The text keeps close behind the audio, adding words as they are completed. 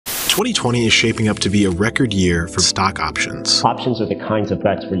2020 is shaping up to be a record year for stock options. Options are the kinds of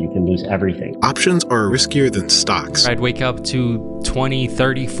bets where you can lose everything. Options are riskier than stocks. I'd wake up to 20,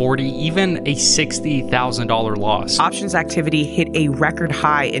 30, 40, even a $60,000 loss. Options activity hit a record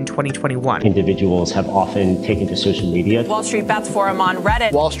high in 2021. Individuals have often taken to social media. Wall Street Bets forum on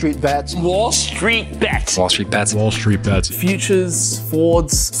Reddit. Wall Street Bets. Wall Street Bets. Wall Street Bets. Wall Street Bets. Futures,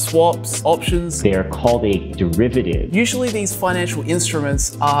 forwards, swaps, options. They are called a derivative. Usually these financial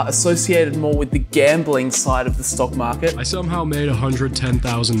instruments are associated more with the gambling side of the stock market. I somehow made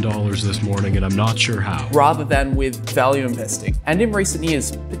 $110,000 this morning and I'm not sure how. Rather than with value investing. And in recent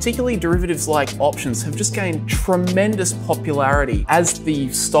years, particularly derivatives like options have just gained tremendous popularity as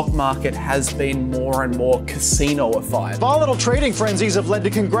the stock market has been more and more casino-ified. Volatile trading frenzies have led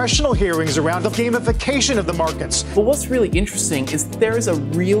to congressional hearings around the gamification of the markets. But what's really interesting is that there is a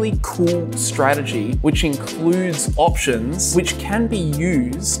really cool strategy which includes options which can be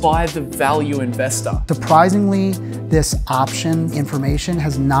used by the value investor. Surprisingly, this option information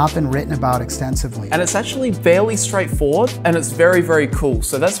has not been written about extensively. And it's actually fairly straightforward and it's very, very cool.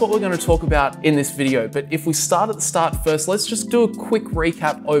 So that's what we're going to talk about in this video. But if we start at the start first, let's just do a quick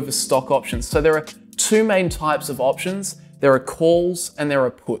recap over stock options. So there are two main types of options. There are calls and there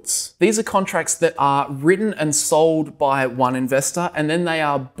are puts. These are contracts that are written and sold by one investor and then they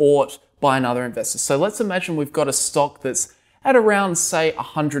are bought by another investor. So let's imagine we've got a stock that's at around, say,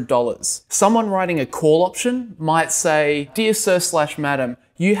 $100. Someone writing a call option might say, "Dear Sir/Madam,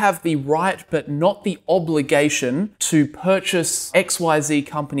 you have the right but not the obligation to purchase XYZ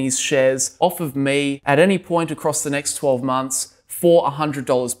company's shares off of me at any point across the next 12 months for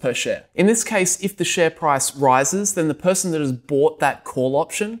 $100 per share." In this case, if the share price rises, then the person that has bought that call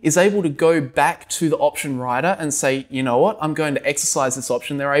option is able to go back to the option writer and say, "You know what, I'm going to exercise this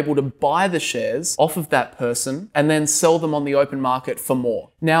option." They're able to buy the shares off of that person and then sell them on the open market for more.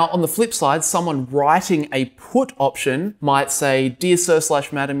 Now, on the flip side, someone writing a put option might say, "Dear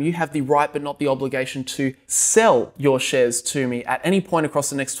Sir/Madam, you have the right but not the obligation to sell your shares to me at any point across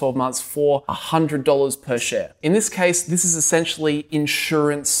the next 12 months for $100 per share." In this case, this is essentially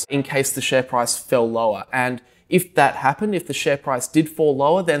insurance in case the share price fell lower. And if that happened, if the share price did fall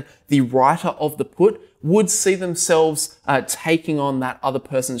lower, then the writer of the put would see themselves taking on that other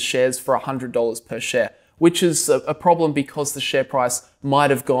person's shares for $100 per share, which is a problem because the share price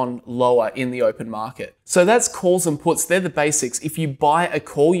might have gone lower in the open market. So that's calls and puts. They're the basics. If you buy a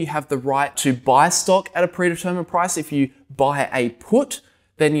call, you have the right to buy stock at a predetermined price. If you buy a put,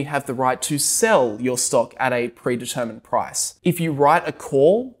 then you have the right to sell your stock at a predetermined price. If you write a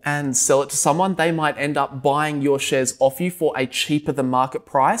call and sell it to someone, they might end up buying your shares off you for a cheaper than market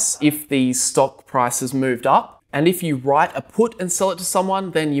price if the stock price has moved up. And if you write a put and sell it to someone,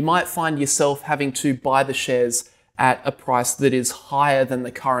 then you might find yourself having to buy the shares at a price that is higher than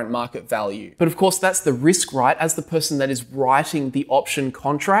the current market value. But of course, that's the risk, right? As the person that is writing the option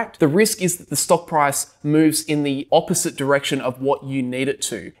contract, the risk is that the stock price moves in the opposite direction of what you need it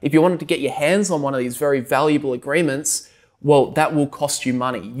to. If you wanted to get your hands on one of these very valuable agreements, well, that will cost you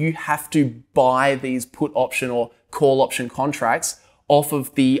money. You have to buy these put option or call option contracts off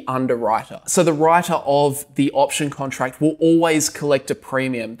of the underwriter. So the writer of the option contract will always collect a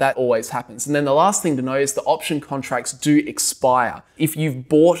premium. That always happens. And then the last thing to know is the option contracts do expire. If you've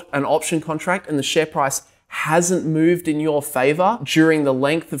bought an option contract and the share price hasn't moved in your favor during the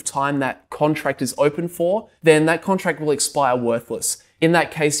length of time that contract is open for, then that contract will expire worthless. In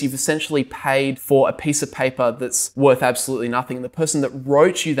that case, you've essentially paid for a piece of paper that's worth absolutely nothing. The person that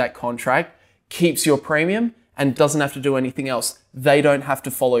wrote you that contract keeps your premium and doesn't have to do anything else. They don't have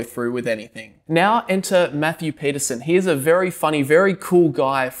to follow through with anything. Now enter Matthew Peterson. He is a very funny, very cool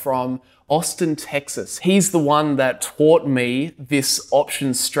guy from Austin, Texas. He's the one that taught me this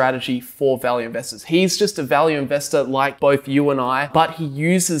option strategy for value investors. He's just a value investor like both you and I, but he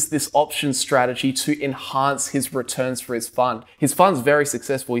uses this option strategy to enhance his returns for his fund. His fund's very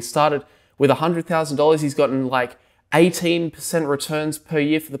successful. He started with $100,000. He's gotten like 18% returns per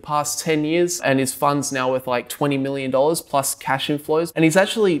year for the past 10 years, and his fund's now worth like $20 million plus cash inflows. And he's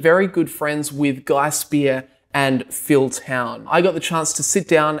actually very good friends with Guy Spear and Phil Town. I got the chance to sit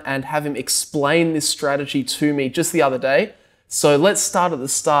down and have him explain this strategy to me just the other day. So let's start at the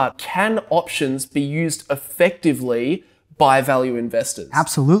start. Can options be used effectively by value investors?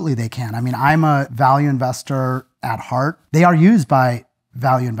 Absolutely they can. I mean, I'm a value investor at heart. They are used by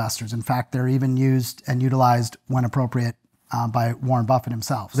value investors. In fact, they're even used and utilized when appropriate by Warren Buffett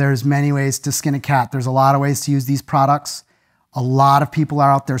himself. There's many ways to skin a cat. There's a lot of ways to use these products. A lot of people are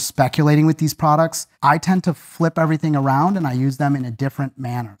out there speculating with these products. I tend to flip everything around and I use them in a different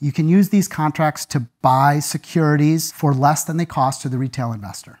manner. You can use these contracts to buy securities for less than they cost to the retail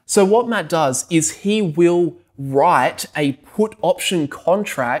investor. So what Matt does is he will write a put option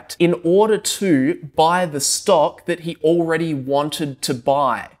contract in order to buy the stock that he already wanted to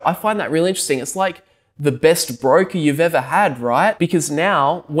buy. I find that really interesting. It's like the best broker you've ever had, right? Because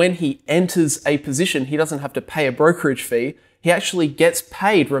now when he enters a position, he doesn't have to pay a brokerage fee. He actually gets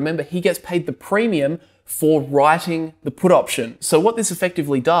paid. Remember, he gets paid the premium for writing the put option. So what this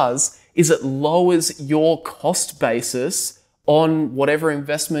effectively does is it lowers your cost basis on whatever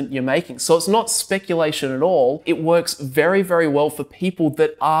investment you're making. So it's not speculation at all. It works very, very well for people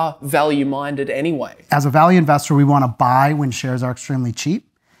that are value-minded anyway. As a value investor, we want to buy when shares are extremely cheap.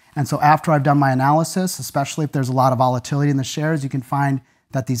 And so after I've done my analysis, especially if there's a lot of volatility in the shares, you can find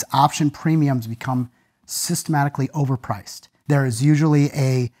that these option premiums become systematically overpriced. There is usually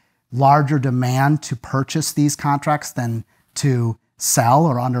a larger demand to purchase these contracts than to sell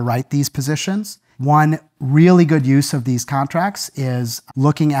or underwrite these positions. One really good use of these contracts is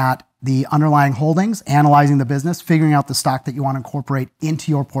looking at the underlying holdings, analyzing the business, figuring out the stock that you want to incorporate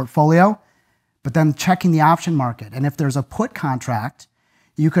into your portfolio, but then checking the option market. And if there's a put contract,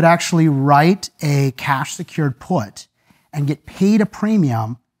 you could actually write a cash secured put and get paid a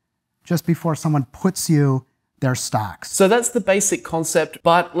premium just before someone puts you their stocks. So that's the basic concept,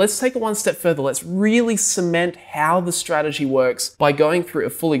 but let's take it one step further. Let's really cement how the strategy works by going through a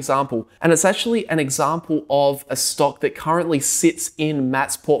full example. And it's actually an example of a stock that currently sits in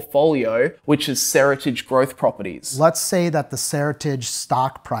Matt's portfolio, which is Seritage Growth Properties. Let's say that the Seritage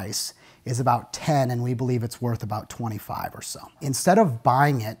stock price is about 10 and we believe it's worth about 25 or so. Instead of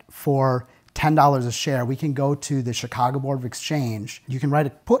buying it for $10 a share, we can go to the Chicago Board of Exchange. You can write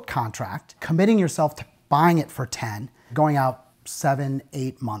a put contract, committing yourself to buying it for 10, going out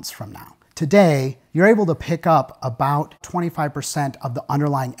 7-8 months from now. Today, you're able to pick up about 25% of the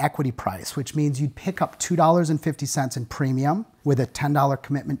underlying equity price, which means you'd pick up $2.50 in premium with a $10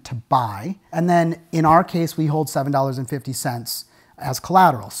 commitment to buy. And then in our case, we hold $7.50 as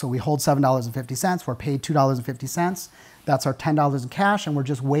collateral. So we hold $7.50, we're paid $2.50. That's our $10 in cash, and we're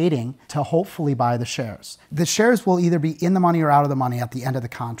just waiting to hopefully buy the shares. The shares will either be in the money or out of the money at the end of the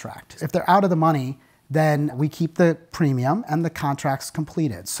contract. If they're out of the money, then we keep the premium and the contract's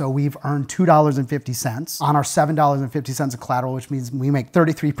completed. So we've earned $2.50 on our $7.50 of collateral, which means we make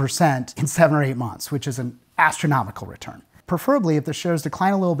 33% in 7 or 8 months, which is an astronomical return. Preferably, if the shares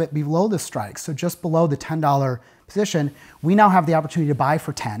decline a little bit below the strike, so just below the $10 position, we now have the opportunity to buy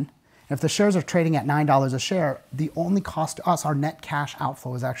for 10. If the shares are trading at $9 a share, the only cost to us, our net cash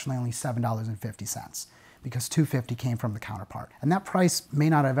outflow, is actually only $7.50 because $2.50 came from the counterpart. And that price may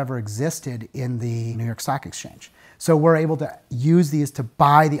not have ever existed in the New York Stock Exchange. So we're able to use these to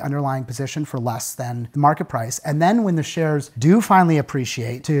buy the underlying position for less than the market price. And then when the shares do finally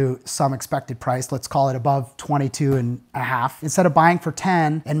appreciate to some expected price, let's call it above 22.5, instead of buying for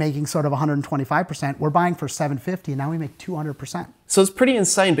 10 and making sort of 125%, we're buying for 750 and now we make 200%. So it's pretty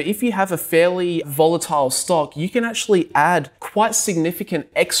insane, but if you have a fairly volatile stock, you can actually add quite significant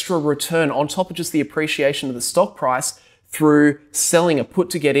extra return on top of just the appreciation of the stock price through selling a put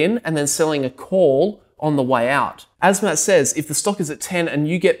to get in and then selling a call on the way out. As Matt says, if the stock is at 10 and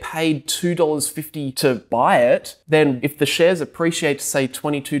you get paid $2.50 to buy it, then if the shares appreciate to say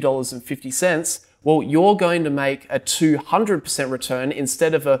 $22.50, well, you're going to make a 200% return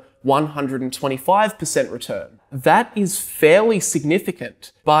instead of a 125% return. That is fairly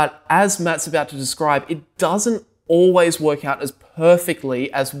significant, but as Matt's about to describe, it doesn't always work out as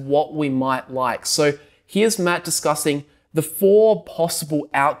perfectly as what we might like. So here's Matt discussing the 4 possible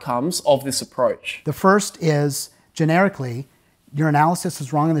outcomes of this approach. The first is, generically, your analysis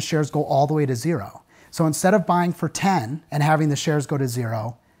is wrong and the shares go all the way to 0. So instead of buying for 10 and having the shares go to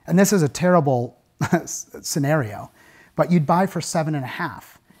 0, and this is a terrible scenario, but you'd buy for 7.5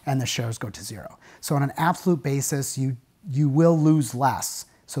 and the shares go to 0. So on an absolute basis, you will lose less.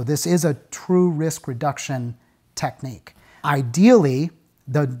 So this is a true risk reduction technique. Ideally,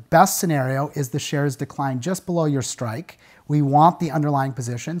 the best scenario is the shares decline just below your strike. We want the underlying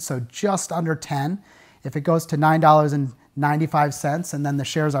position, so just under 10. If it goes to $9.95 and then the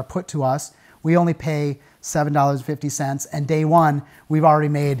shares are put to us, we only pay $7.50, and day one, we've already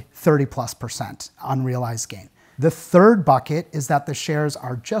made 30+% unrealized gain. The third bucket is that the shares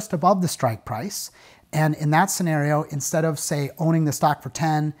are just above the strike price, and in that scenario, instead of, say, owning the stock for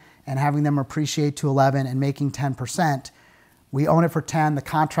 10 and having them appreciate to 11 and making 10%, we own it for 10, the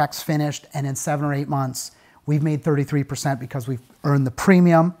contract's finished, and in 7 or 8 months, we've made 33% because we've earned the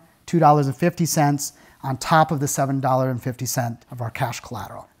premium, $2.50, on top of the $7.50 of our cash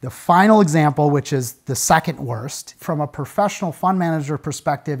collateral. The final example, which is the second worst, from a professional fund manager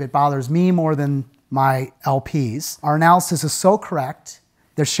perspective, it bothers me more than my LPs. Our analysis is so correct.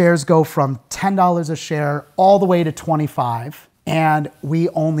 The shares go from $10 a share all the way to 25, and we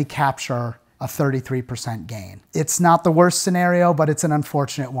only capture a 33% gain. It's not the worst scenario, but it's an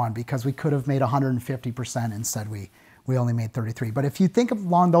unfortunate one because we could have made 150%. Instead, we only made 33. But if you think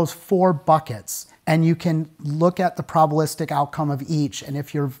along those 4 buckets and you can look at the probabilistic outcome of each, and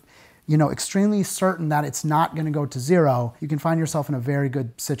if you're extremely certain that it's not going to go to 0, you can find yourself in a very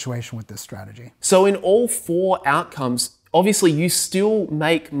good situation with this strategy. So in all 4 outcomes, obviously you still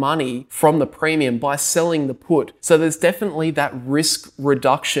make money from the premium by selling the put. So there's definitely that risk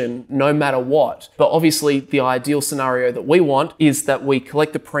reduction no matter what. But obviously the ideal scenario that we want is that we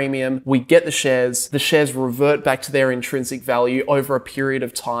collect the premium, we get the shares revert back to their intrinsic value over a period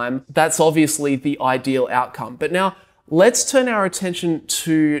of time. That's obviously the ideal outcome. But now, let's turn our attention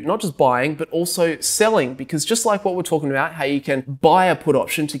to not just buying, but also selling, because just like what we're talking about, how you can buy a put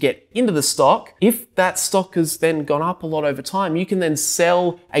option to get into the stock, if that stock has then gone up a lot over time, you can then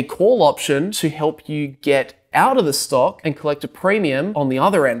sell a call option to help you get out of the stock and collect a premium on the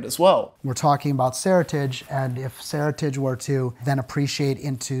other end as well. We're talking about Seritage, and if Seritage were to then appreciate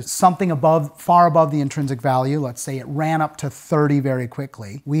into something far above the intrinsic value, let's say it ran up to 30 very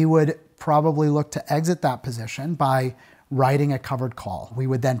quickly, we would probably look to exit that position by writing a covered call. We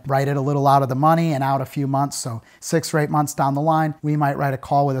would then write it a little out of the money and out a few months, so 6 or 8 months down the line, we might write a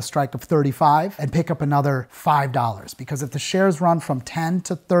call with a strike of 35 and pick up another $5. Because if the shares run from 10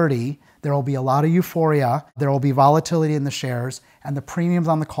 to 30, there will be a lot of euphoria, there will be volatility in the shares, and the premiums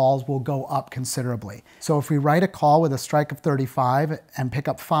on the calls will go up considerably. So if we write a call with a strike of 35 and pick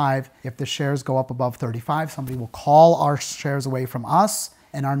up 5, if the shares go up above 35, somebody will call our shares away from us,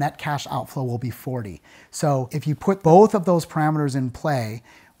 and our net cash outflow will be 40. So if you put both of those parameters in play,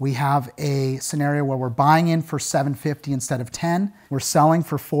 we have a scenario where we're buying in for $7.50 instead of 10, we're selling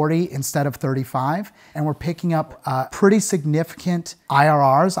for 40 instead of 35, and we're picking up pretty significant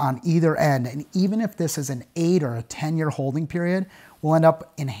IRRs on either end. And even if this is an 8 or a 10-year holding period, we'll end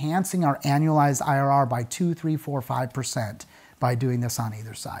up enhancing our annualized IRR by 2, 3, 4, 5%. By doing this on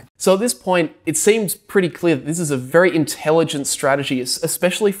either side. So at this point, it seems pretty clear that this is a very intelligent strategy,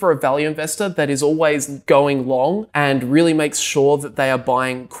 especially for a value investor that is always going long and really makes sure that they are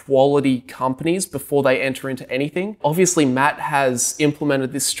buying quality companies before they enter into anything. Obviously, Matt has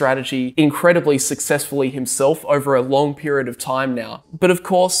implemented this strategy incredibly successfully himself over a long period of time now. But of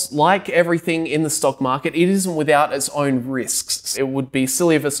course, like everything in the stock market, it isn't without its own risks. It would be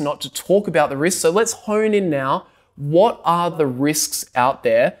silly of us not to talk about the risks. So let's hone in now. What are the risks out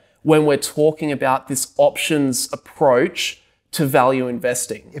there when we're talking about this options approach to value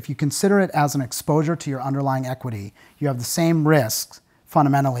investing? If you consider it as an exposure to your underlying equity, you have the same risks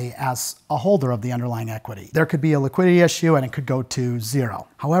fundamentally as a holder of the underlying equity. There could be a liquidity issue and it could go to 0.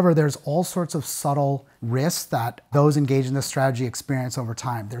 However, there's all sorts of subtle risks that those engaged in this strategy experience over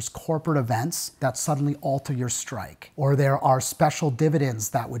time. There's corporate events that suddenly alter your strike, or there are special dividends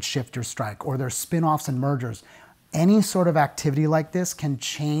that would shift your strike, or there's spin-offs and mergers. Any sort of activity like this can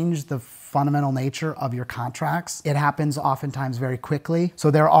change the fundamental nature of your contracts. It happens oftentimes very quickly.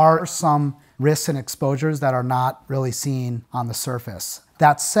 So there are some risks and exposures that are not really seen on the surface.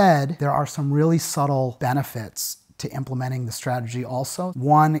 That said, there are some really subtle benefits to implementing the strategy also.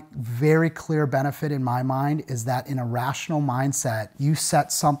 One very clear benefit in my mind is that in a rational mindset, you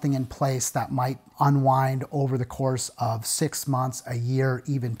set something in place that might unwind over the course of 6 months, a year,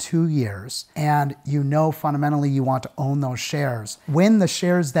 even 2 years. And you know fundamentally you want to own those shares. When the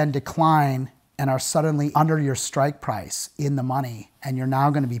shares then decline and are suddenly under your strike price in the money, and you're now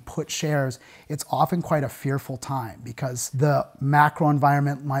going to be put shares, it's often quite a fearful time because the macro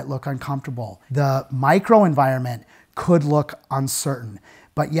environment might look uncomfortable. The micro environment could look uncertain,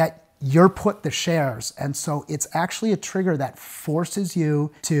 but yet you're put the shares. And so it's actually a trigger that forces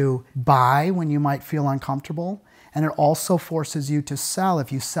you to buy when you might feel uncomfortable. And it also forces you to sell.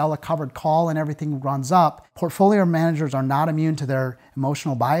 If you sell a covered call and everything runs up, portfolio managers are not immune to their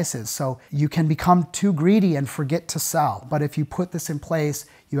emotional biases. So you can become too greedy and forget to sell. But if you put this in place,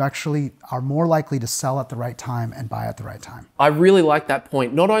 you actually are more likely to sell at the right time and buy at the right time. I really like that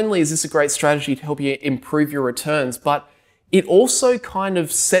point. Not only is this a great strategy to help you improve your returns, but it also kind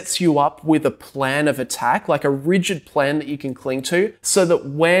of sets you up with a plan of attack, like a rigid plan that you can cling to, so that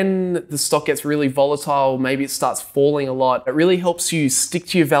when the stock gets really volatile, maybe it starts falling a lot, it really helps you stick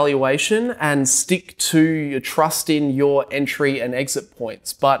to your valuation and stick to your trust in your entry and exit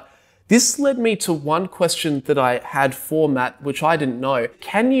points. But This led me to one question that I had for Matt, which I didn't know.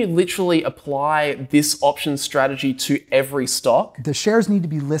 Can you literally apply this option strategy to every stock? The shares need to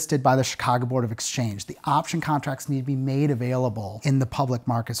be listed by the Chicago Board of Exchange. The option contracts need to be made available in the public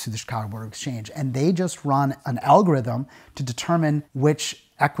markets through the Chicago Board of Exchange. And they just run an algorithm to determine which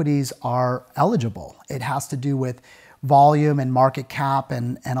equities are eligible. It has to do with volume and market cap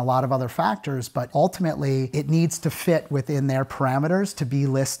and a lot of other factors, but ultimately it needs to fit within their parameters to be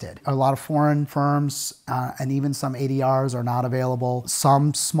listed. A lot of foreign firms and even some ADRs are not available.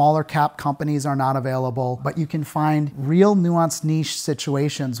 Some smaller cap companies are not available, but you can find real nuanced niche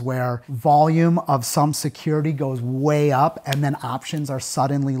situations where volume of some security goes way up and then options are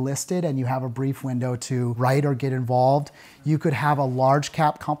suddenly listed and you have a brief window to write or get involved. You could have a large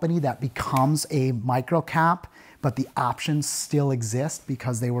cap company that becomes a micro cap, but the options still exist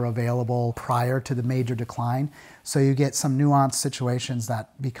because they were available prior to the major decline. So you get some nuanced situations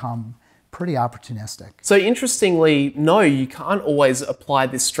that become pretty opportunistic. So interestingly, no, you can't always apply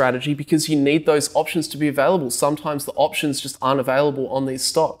this strategy because you need those options to be available. Sometimes the options just aren't available on these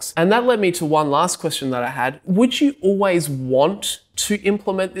stocks. And that led me to one last question that I had. Would you always want to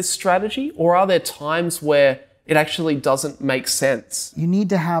implement this strategy, or are there times where it actually doesn't make sense? You need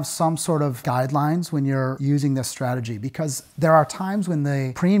to have some sort of guidelines when you're using this strategy, because there are times when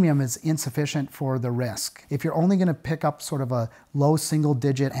the premium is insufficient for the risk. If you're only going to pick up sort of a low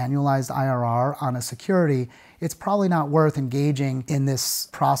single-digit annualized IRR on a security, it's probably not worth engaging in this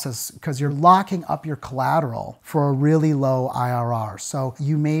process because you're locking up your collateral for a really low IRR. So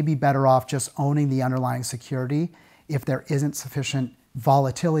you may be better off just owning the underlying security if there isn't sufficient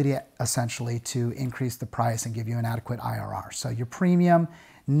volatility essentially to increase the price and give you an adequate IRR. So your premium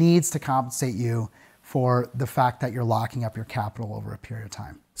needs to compensate you for the fact that you're locking up your capital over a period of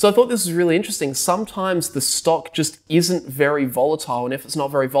time. So I thought this was really interesting. Sometimes the stock just isn't very volatile, and if it's not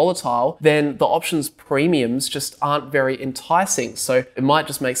very volatile, then the options premiums just aren't very enticing. So it might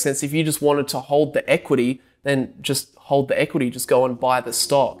just make sense if you just wanted to hold the equity, then just hold the equity, just go and buy the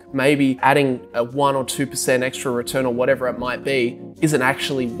stock. Maybe adding a 1 or 2% extra return or whatever it might be isn't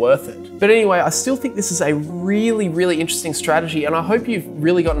actually worth it. But anyway, I still think this is a really, really interesting strategy, and I hope you've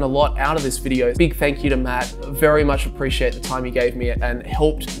really gotten a lot out of this video. Big thank you to Matt. Very much appreciate the time he gave me and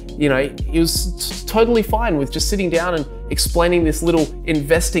helped. You know, he was totally fine with just sitting down and explaining this little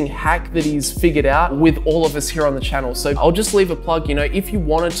investing hack that he's figured out with all of us here on the channel. So I'll just leave a plug, you know, if you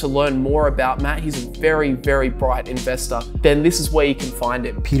wanted to learn more about Matt, he's a very, very bright investor, then this is where you can find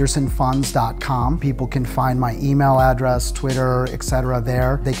him. PetersonFunds.com. People can find my email address, Twitter, etc.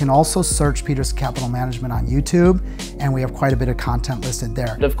 there. They can also search Peterson Capital Management on YouTube, and we have quite a bit of content listed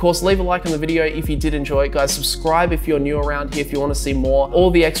there. And of course, leave a like on the video if you did enjoy it, guys. Subscribe if you're new around here, if you want to see more.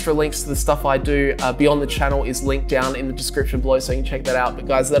 All the extra links to the stuff I do beyond the channel is linked down in the description below, so you can check that out. But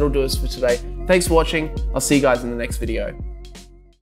guys, that'll do us for today. Thanks for watching. I'll see you guys in the next video.